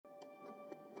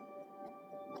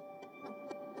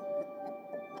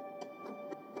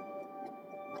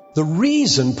The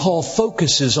reason Paul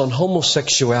focuses on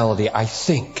homosexuality, I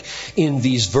think, in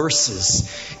these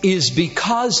verses is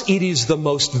because it is the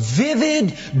most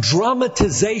vivid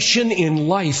dramatization in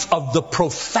life of the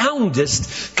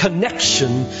profoundest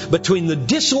connection between the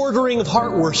disordering of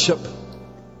heart worship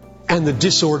and the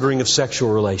disordering of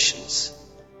sexual relations.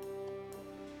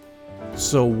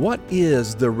 So what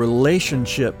is the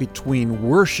relationship between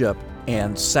worship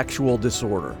and sexual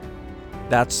disorder?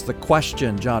 That's the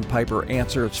question John Piper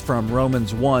answers from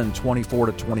Romans 1,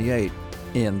 24-28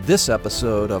 in this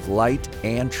episode of Light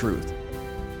and Truth.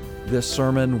 This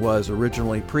sermon was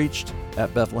originally preached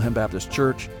at Bethlehem Baptist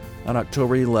Church on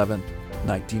October 11,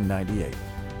 1998.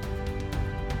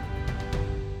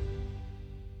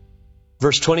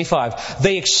 Verse 25,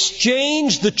 they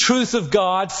exchanged the truth of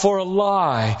God for a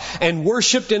lie and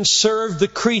worshipped and served the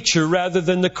creature rather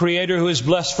than the Creator who is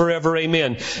blessed forever.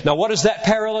 Amen. Now what does that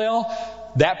parallel?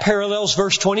 That parallels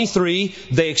verse 23.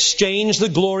 They exchanged the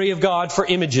glory of God for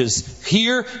images.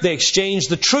 Here, they exchanged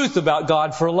the truth about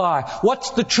God for a lie.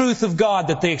 What's the truth of God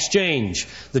that they exchange?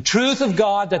 The truth of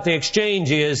God that they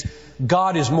exchange is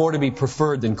God is more to be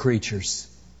preferred than creatures.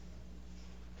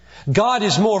 God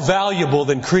is more valuable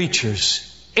than creatures.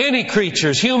 Any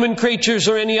creatures, human creatures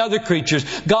or any other creatures,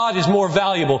 God is more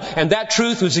valuable. And that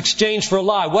truth was exchanged for a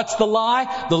lie. What's the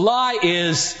lie? The lie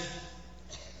is,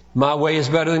 my way is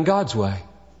better than God's way.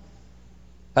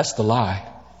 That's the lie.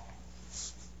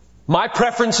 My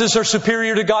preferences are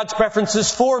superior to God's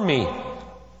preferences for me.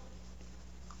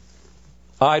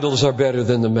 Idols are better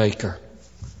than the Maker.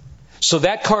 So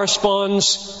that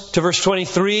corresponds to verse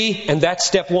 23, and that's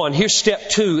step 1. Here's step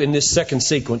 2 in this second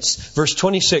sequence. Verse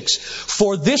 26.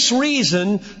 For this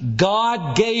reason,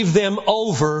 God gave them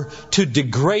over to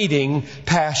degrading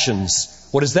passions.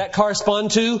 What does that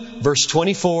correspond to? Verse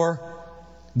 24.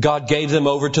 God gave them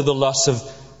over to the lusts of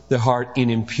their heart in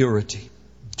impurity,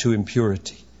 to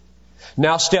impurity.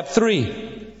 Now step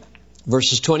 3,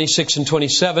 verses 26 and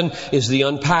 27 is the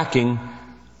unpacking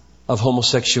of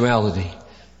homosexuality.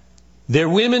 Their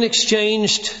women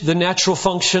exchanged the natural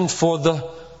function for the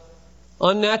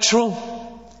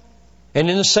unnatural. And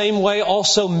in the same way,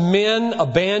 also men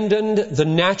abandoned the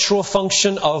natural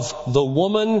function of the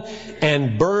woman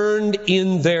and burned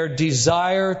in their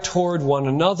desire toward one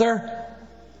another.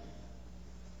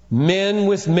 Men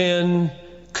with men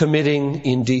committing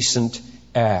indecent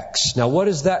acts. Now what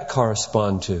does that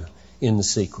correspond to in the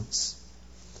sequence?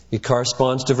 It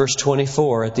corresponds to verse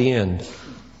 24 at the end.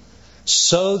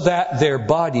 So that their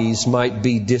bodies might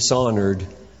be dishonored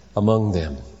among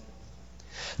them.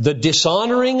 The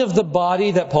dishonoring of the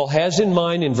body that Paul has in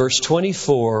mind in verse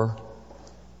 24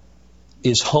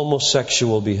 is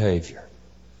homosexual behavior.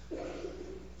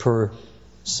 Per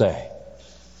se.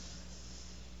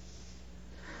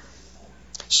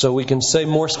 So we can say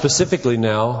more specifically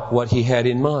now what he had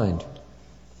in mind.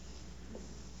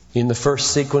 In the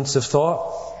first sequence of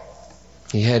thought,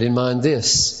 he had in mind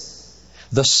this.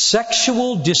 The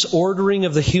sexual disordering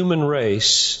of the human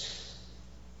race,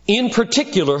 in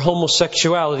particular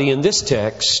homosexuality in this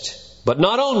text, but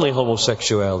not only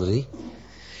homosexuality,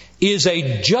 is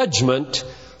a judgment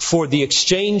for the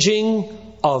exchanging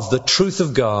of the truth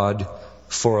of God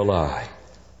for a lie.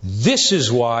 This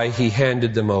is why he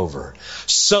handed them over,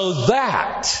 so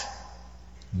that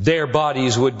their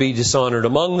bodies would be dishonored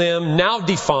among them, now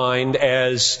defined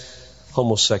as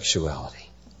homosexuality.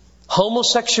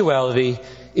 Homosexuality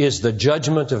is the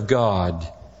judgment of God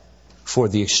for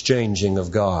the exchanging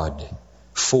of God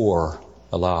for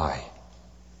a lie.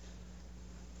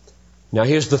 Now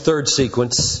here's the third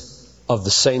sequence of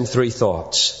the same three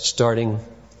thoughts, starting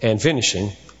and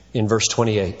finishing in verse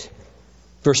 28.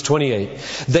 Verse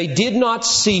 28. They did not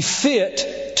see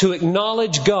fit to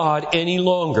acknowledge God any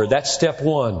longer. That's step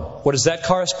 1. What does that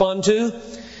correspond to?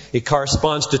 It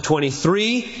corresponds to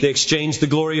 23. They exchanged the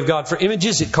glory of God for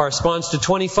images. It corresponds to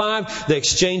 25. They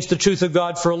exchanged the truth of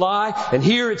God for a lie. And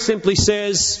here it simply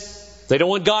says they don't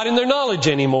want God in their knowledge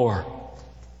anymore.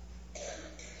 So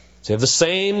they have the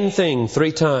same thing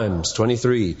 3 times.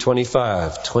 23,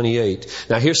 25, 28.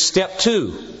 Now here's step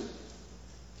 2.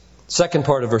 Second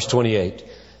part of verse 28.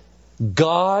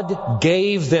 God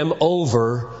gave them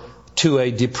over to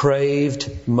a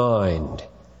depraved mind.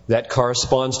 That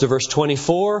corresponds to verse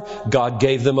 24. God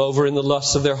gave them over in the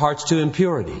lusts of their hearts to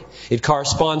impurity. It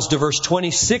corresponds to verse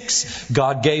 26.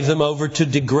 God gave them over to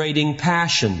degrading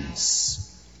passions.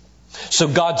 So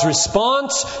God's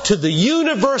response to the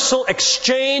universal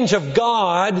exchange of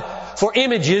God for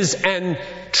images and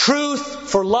truth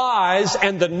for lies,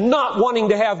 and the not wanting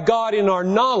to have God in our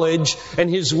knowledge and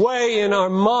His way in our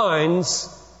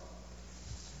minds,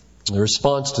 the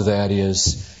response to that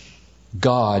is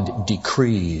God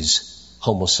decrees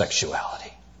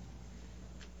homosexuality.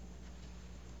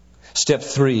 Step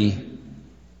 3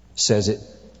 says it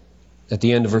at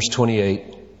the end of verse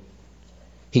 28.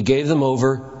 He gave them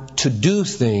over to do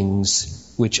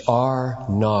things which are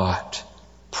not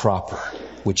proper,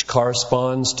 which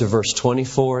corresponds to verse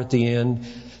 24 at the end,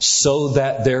 so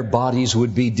that their bodies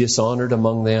would be dishonored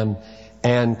among them,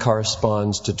 and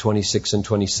corresponds to 26 and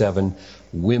 27,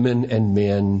 women and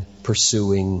men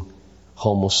pursuing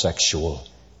homosexual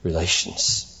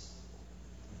relations.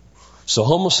 So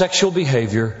homosexual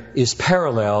behavior is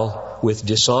parallel with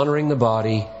dishonoring the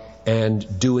body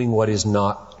and doing what is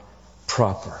not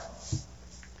proper.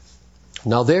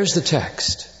 Now there's the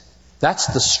text. That's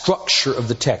the structure of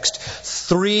the text.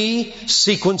 3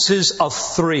 sequences of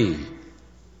 3.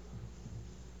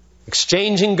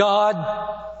 Exchanging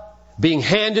God, being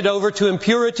handed over to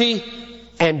impurity,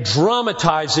 and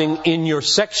dramatizing in your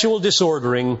sexual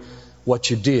disordering what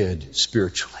you did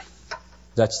spiritually.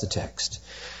 That's the text.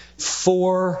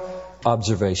 4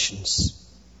 observations.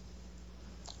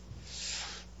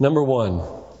 Number 1,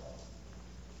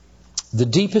 the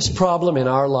deepest problem in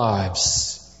our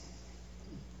lives,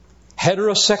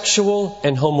 heterosexual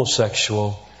and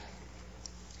homosexual,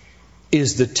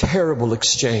 is the terrible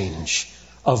exchange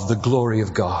of the glory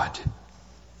of God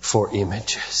for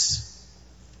images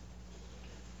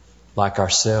like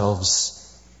ourselves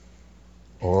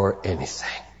or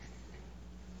anything.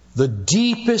 The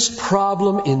deepest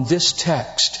problem in this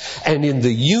text and in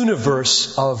the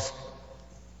universe of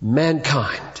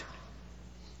mankind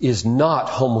is not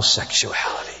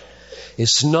homosexuality.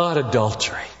 It's not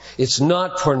adultery. It's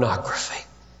not pornography.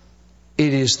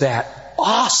 It is that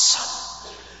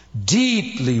awesome,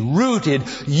 deeply rooted,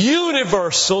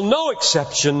 universal, no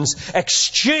exceptions,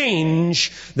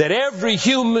 exchange that every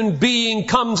human being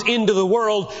comes into the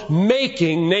world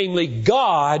making, namely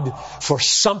God, for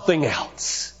something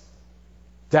else.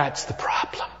 That's the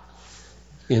problem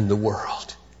in the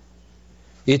world.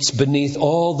 It's beneath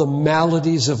all the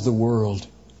maladies of the world.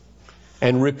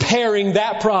 And repairing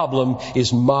that problem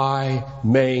is my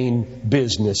main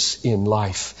business in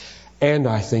life. And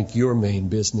I think your main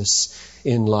business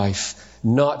in life.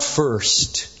 Not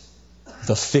first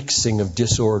the fixing of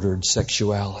disordered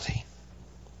sexuality.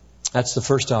 That's the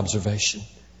first observation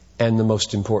and the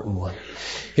most important one.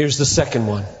 Here's the second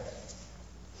one.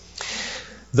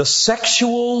 The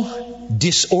sexual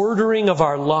disordering of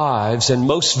our lives, and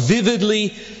most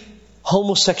vividly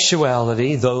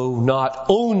homosexuality, though not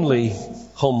only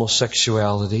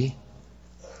homosexuality,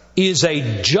 is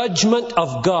a judgment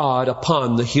of God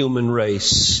upon the human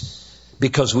race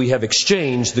because we have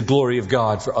exchanged the glory of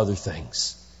God for other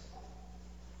things.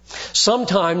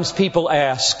 Sometimes people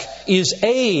ask, is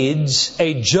AIDS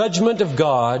a judgment of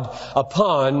God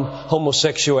upon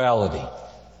homosexuality?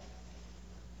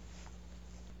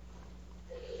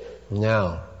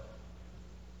 Now,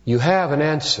 you have an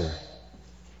answer,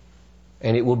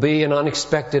 and it will be an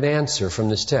unexpected answer from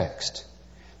this text.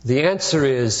 The answer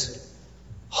is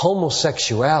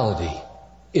homosexuality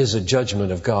is a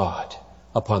judgment of God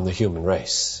upon the human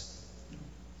race.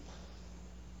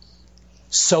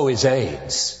 So is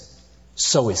AIDS.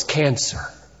 So is cancer.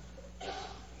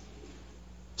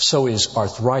 So is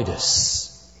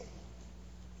arthritis.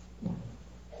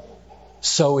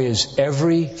 So is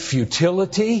every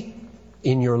futility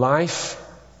in your life,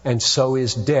 and so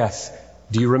is death.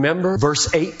 Do you remember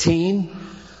verse 18?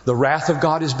 The wrath of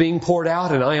God is being poured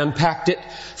out, and I unpacked it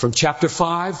from chapter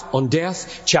 5 on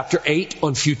death, chapter 8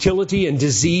 on futility and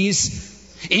disease.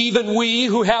 Even we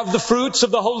who have the fruits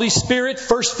of the Holy Spirit,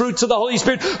 first fruits of the Holy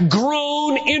Spirit,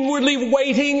 groan inwardly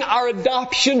waiting our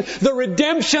adoption, the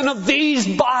redemption of these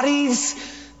bodies.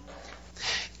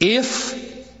 If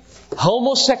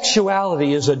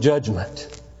homosexuality is a judgment,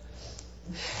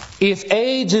 if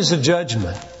AIDS is a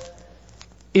judgment,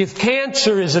 if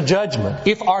cancer is a judgment,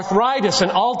 if arthritis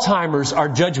and Alzheimer's are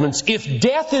judgments, if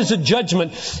death is a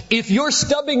judgment, if you're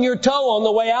stubbing your toe on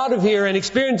the way out of here and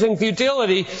experiencing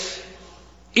futility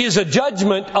is a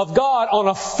judgment of God on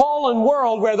a fallen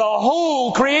world where the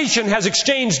whole creation has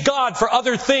exchanged God for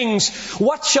other things,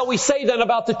 what shall we say then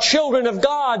about the children of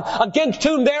God against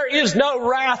whom there is no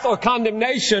wrath or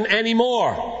condemnation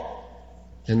anymore?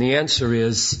 And the answer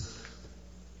is,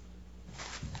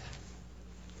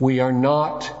 we are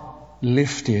not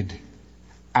lifted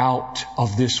out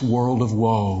of this world of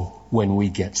woe when we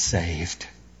get saved,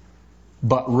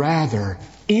 but rather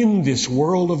in this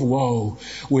world of woe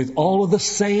with all of the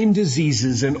same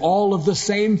diseases and all of the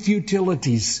same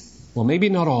futilities. Well, maybe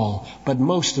not all, but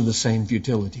most of the same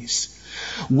futilities.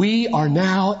 We are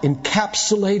now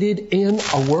encapsulated in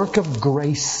a work of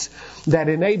grace that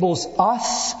enables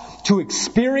us to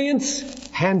experience,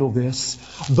 handle this,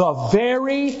 the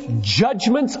very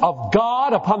judgments of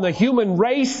God upon the human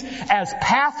race as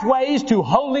pathways to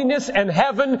holiness and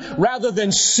heaven rather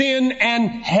than sin and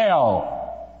hell.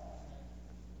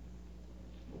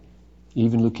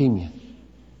 Even leukemia,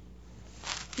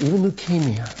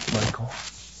 Michael,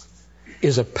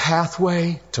 is a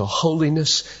pathway to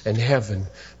holiness and heaven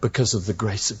because of the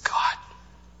grace of God.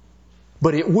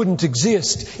 But it wouldn't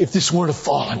exist if this weren't a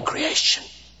fallen creation.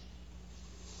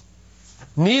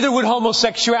 Neither would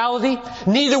homosexuality,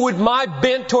 neither would my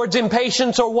bent towards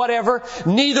impatience or whatever,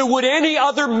 neither would any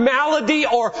other malady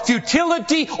or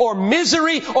futility or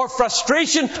misery or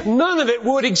frustration. None of it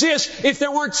would exist if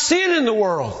there weren't sin in the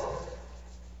world.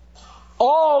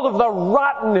 All of the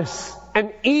rottenness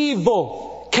and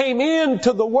evil came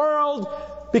into the world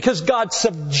because God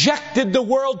subjected the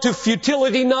world to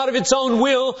futility, not of its own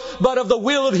will, but of the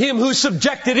will of Him who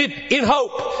subjected it in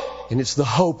hope. And it's the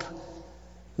hope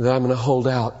that I'm going to hold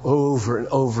out over and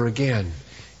over again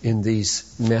in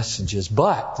these messages.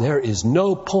 But there is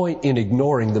no point in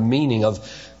ignoring the meaning of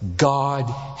God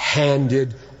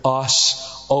handed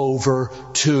us over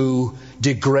to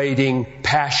degrading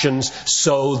passions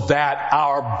so that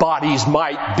our bodies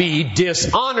might be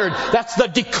dishonored. That's the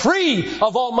decree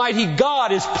of Almighty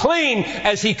God, as plain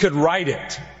as He could write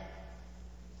it.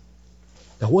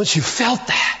 Now once you've felt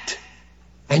that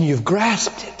and you've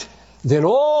grasped it, then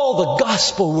all the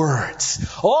gospel words,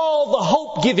 all the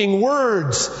hope-giving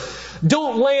words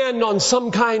don't land on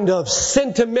some kind of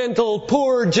sentimental,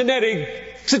 poor genetic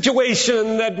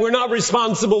situation that we're not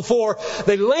responsible for.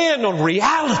 They land on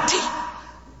reality.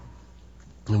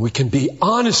 And we can be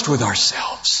honest with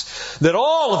ourselves that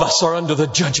all of us are under the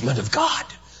judgment of God.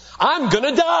 I'm going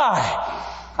to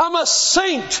die. I'm a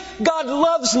saint. God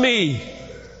loves me.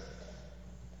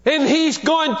 And He's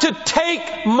going to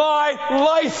take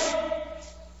my life.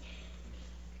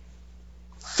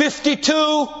 52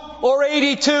 or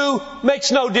 82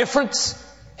 makes no difference.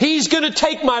 He's going to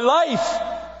take my life.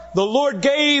 The Lord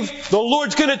gave, the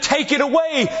Lord's going to take it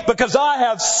away because I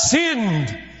have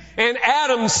sinned. And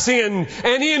Adam sinned,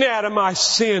 and in Adam I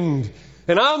sinned.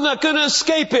 And I'm not going to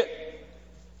escape it.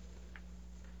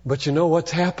 But you know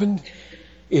what's happened?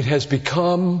 It has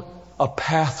become a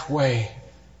pathway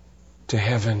to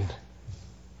heaven.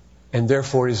 And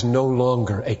therefore is no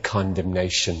longer a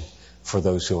condemnation for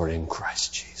those who are in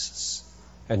Christ Jesus.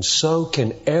 And so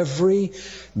can every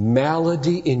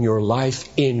malady in your life,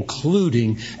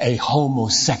 including a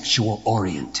homosexual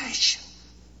orientation,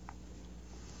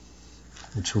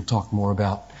 which we'll talk more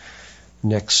about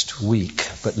next week.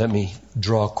 But let me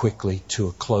draw quickly to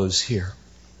a close here.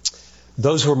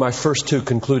 Those were my first two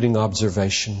concluding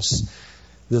observations.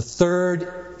 The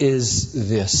third is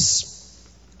this.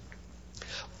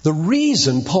 The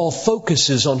reason Paul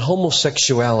focuses on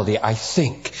homosexuality, I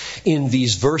think, in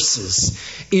these verses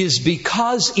is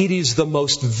because it is the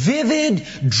most vivid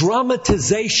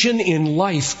dramatization in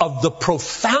life of the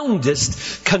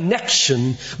profoundest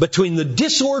connection between the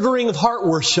disordering of heart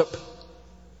worship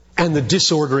and the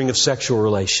disordering of sexual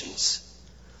relations.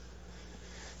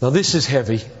 Now this is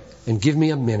heavy, and give me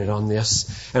a minute on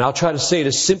this, and I'll try to say it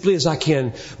as simply as I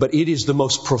can, but it is the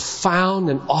most profound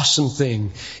and awesome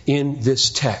thing in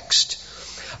this text.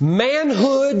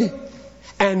 Manhood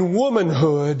and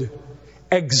womanhood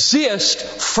exist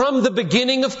from the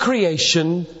beginning of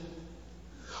creation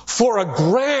for a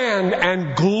grand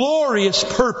and glorious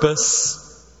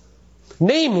purpose,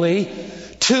 namely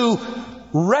to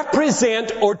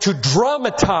represent or to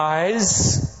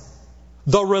dramatize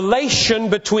the relation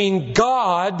between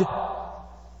God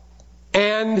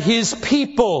and His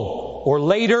people. Or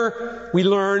later we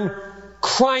learn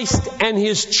Christ and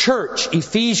His church.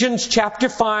 Ephesians chapter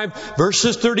 5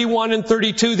 verses 31 and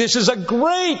 32. This is a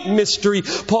great mystery,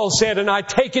 Paul said, and I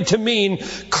take it to mean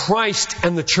Christ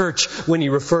and the church when he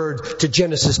referred to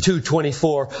Genesis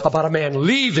 2:24 about a man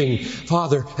leaving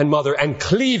father and mother and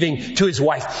cleaving to his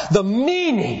wife. The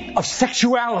meaning of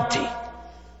sexuality.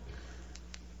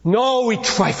 No, we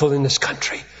trifle in this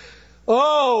country.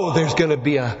 Oh, there's going to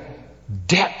be a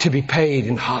debt to be paid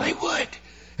in Hollywood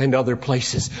and other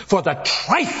places for the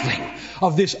trifling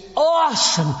of this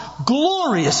awesome,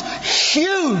 glorious,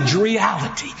 huge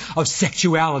reality of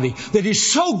sexuality that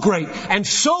is so great and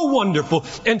so wonderful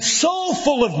and so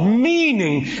full of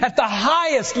meaning at the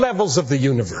highest levels of the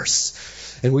universe.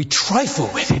 And we trifle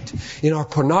with it in our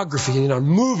pornography, in our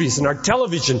movies, in our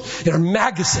television, in our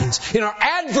magazines, in our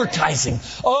advertising.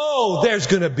 Oh, there's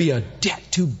going to be a debt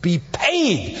to be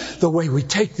paid the way we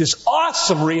take this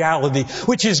awesome reality,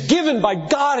 which is given by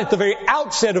God at the very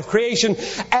outset of creation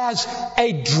as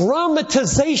a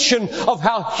dramatization of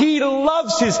how He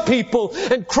loves His people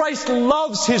and Christ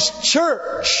loves His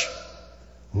church.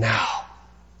 Now,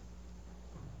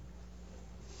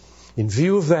 in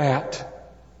view of that,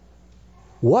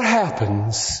 what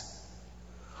happens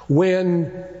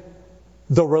when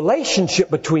the relationship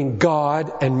between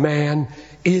God and man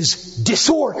is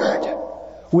disordered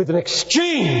with an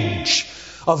exchange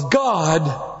of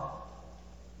God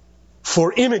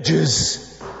for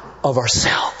images of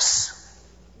ourselves?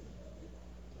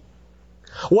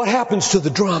 What happens to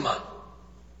the drama?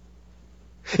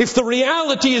 If the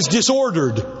reality is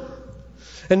disordered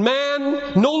and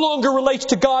man no longer relates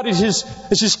to God as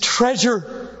his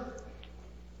treasure,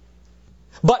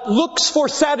 but looks for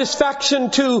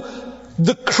satisfaction to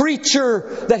the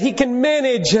creature that he can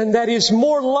manage and that is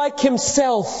more like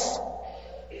himself,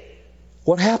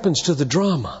 what happens to the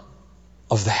drama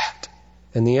of that?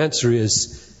 And the answer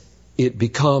is, it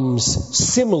becomes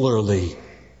similarly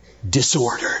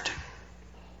disordered.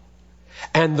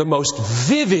 And the most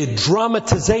vivid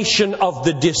dramatization of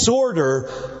the disorder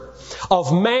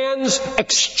of man's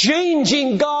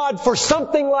exchanging God for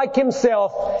something like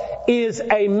himself is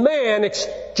a man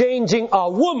exchanging a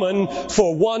woman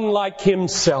for one like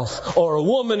himself, or a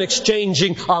woman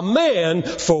exchanging a man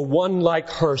for one like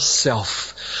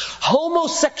herself.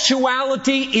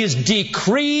 Homosexuality is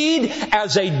decreed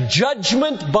as a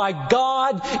judgment by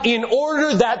God in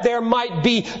order that there might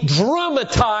be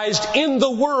dramatized in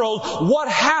the world what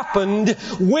happened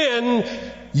when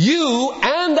you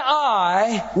and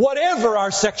I, whatever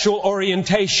our sexual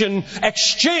orientation,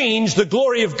 exchange the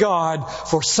glory of God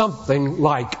for something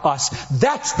like us.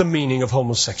 That's the meaning of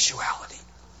homosexuality.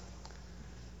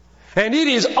 And it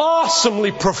is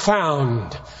awesomely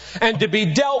profound and to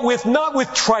be dealt with not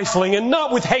with trifling and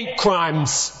not with hate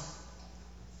crimes,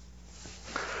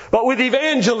 but with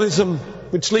evangelism,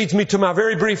 which leads me to my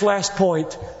very brief last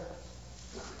point.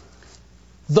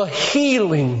 The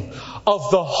healing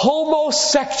of the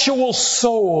homosexual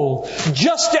soul,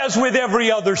 just as with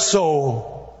every other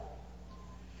soul,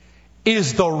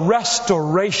 is the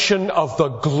restoration of the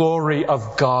glory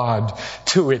of God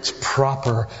to its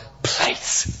proper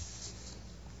place.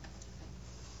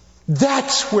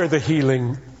 That's where the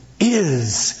healing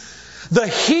is. The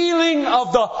healing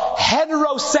of the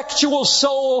heterosexual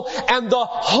soul and the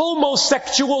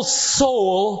homosexual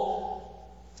soul,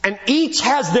 and each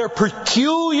has their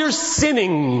peculiar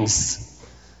sinnings.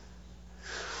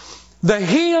 The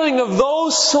healing of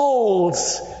those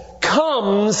souls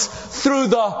comes through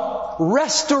the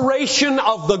restoration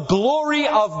of the glory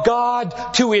of God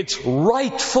to its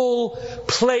rightful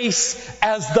place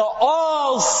as the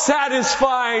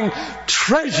all-satisfying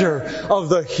treasure of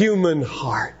the human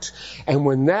heart. And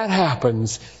when that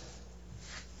happens,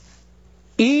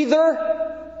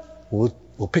 either, we'll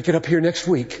pick it up here next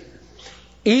week,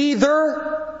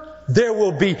 either there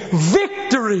will be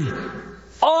victory,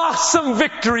 awesome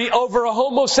victory over a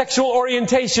homosexual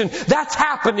orientation. That's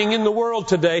happening in the world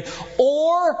today.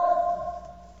 Or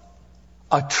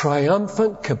a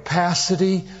triumphant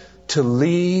capacity to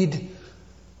lead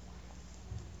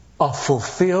a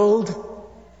fulfilled,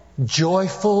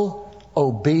 joyful,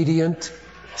 obedient,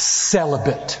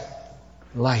 celibate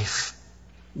life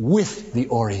with the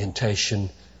orientation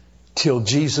till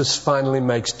Jesus finally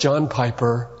makes John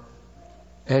Piper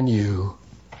and you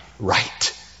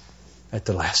right at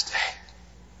the last day.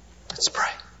 Let's pray.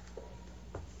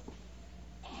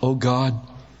 Oh God,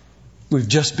 we've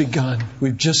just begun.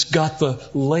 We've just got the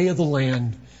lay of the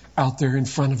land out there in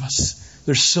front of us.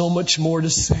 There's so much more to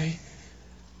say.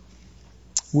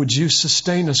 Would you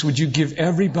sustain us? Would you give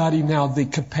everybody now the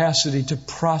capacity to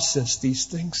process these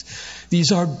things?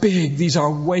 These are big. These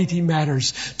are weighty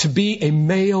matters. To be a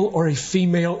male or a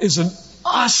female is an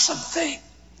awesome thing.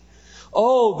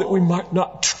 Oh, that we might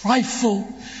not trifle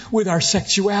with our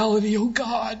sexuality, oh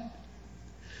God.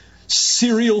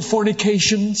 Serial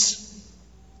fornications,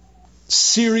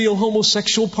 serial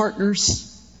homosexual partners,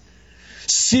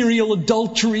 serial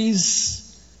adulteries,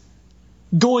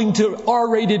 going to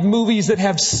R-rated movies that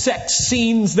have sex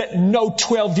scenes that no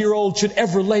 12-year-old should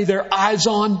ever lay their eyes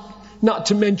on, not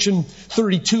to mention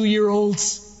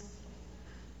 32-year-olds.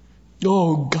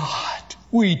 Oh God,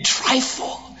 we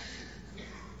trifle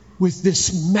with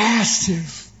this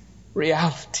massive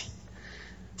reality.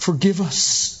 Forgive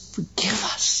us. Forgive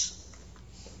us.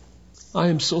 I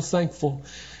am so thankful,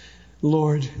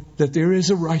 Lord, that there is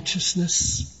a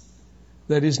righteousness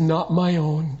that is not my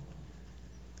own,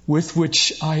 with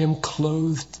which I am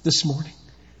clothed this morning.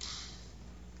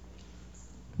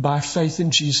 By faith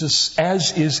in Jesus,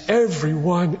 as is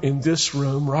everyone in this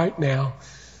room right now,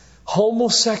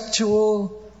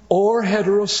 homosexual or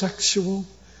heterosexual,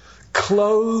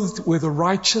 clothed with the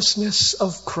righteousness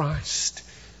of Christ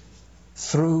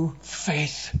through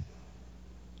faith.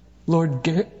 Lord,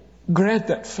 grant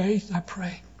that faith, I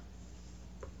pray.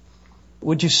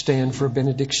 Would you stand for a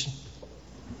benediction?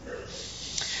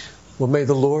 Well, may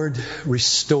the Lord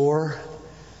restore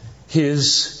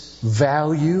His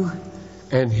value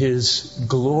and His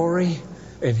glory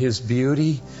and His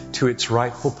beauty to its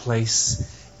rightful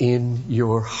place in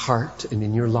your heart and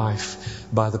in your life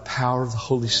by the power of the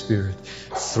Holy Spirit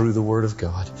through the Word of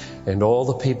God. And all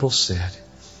the people said,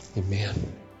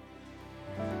 Amen.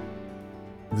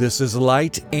 This is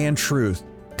Light and Truth,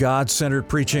 God-centered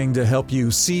preaching to help you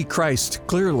see Christ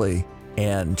clearly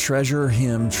and treasure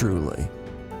Him truly.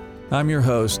 I'm your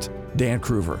host, Dan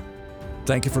Kruver.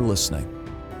 Thank you for listening.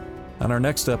 On our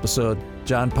next episode,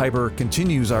 John Piper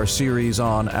continues our series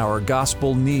on our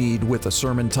gospel need with a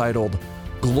sermon titled,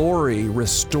 Glory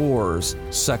Restores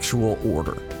Sexual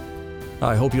Order.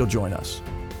 I hope you'll join us.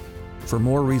 For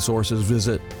more resources,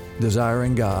 visit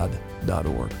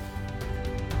desiringgod.org.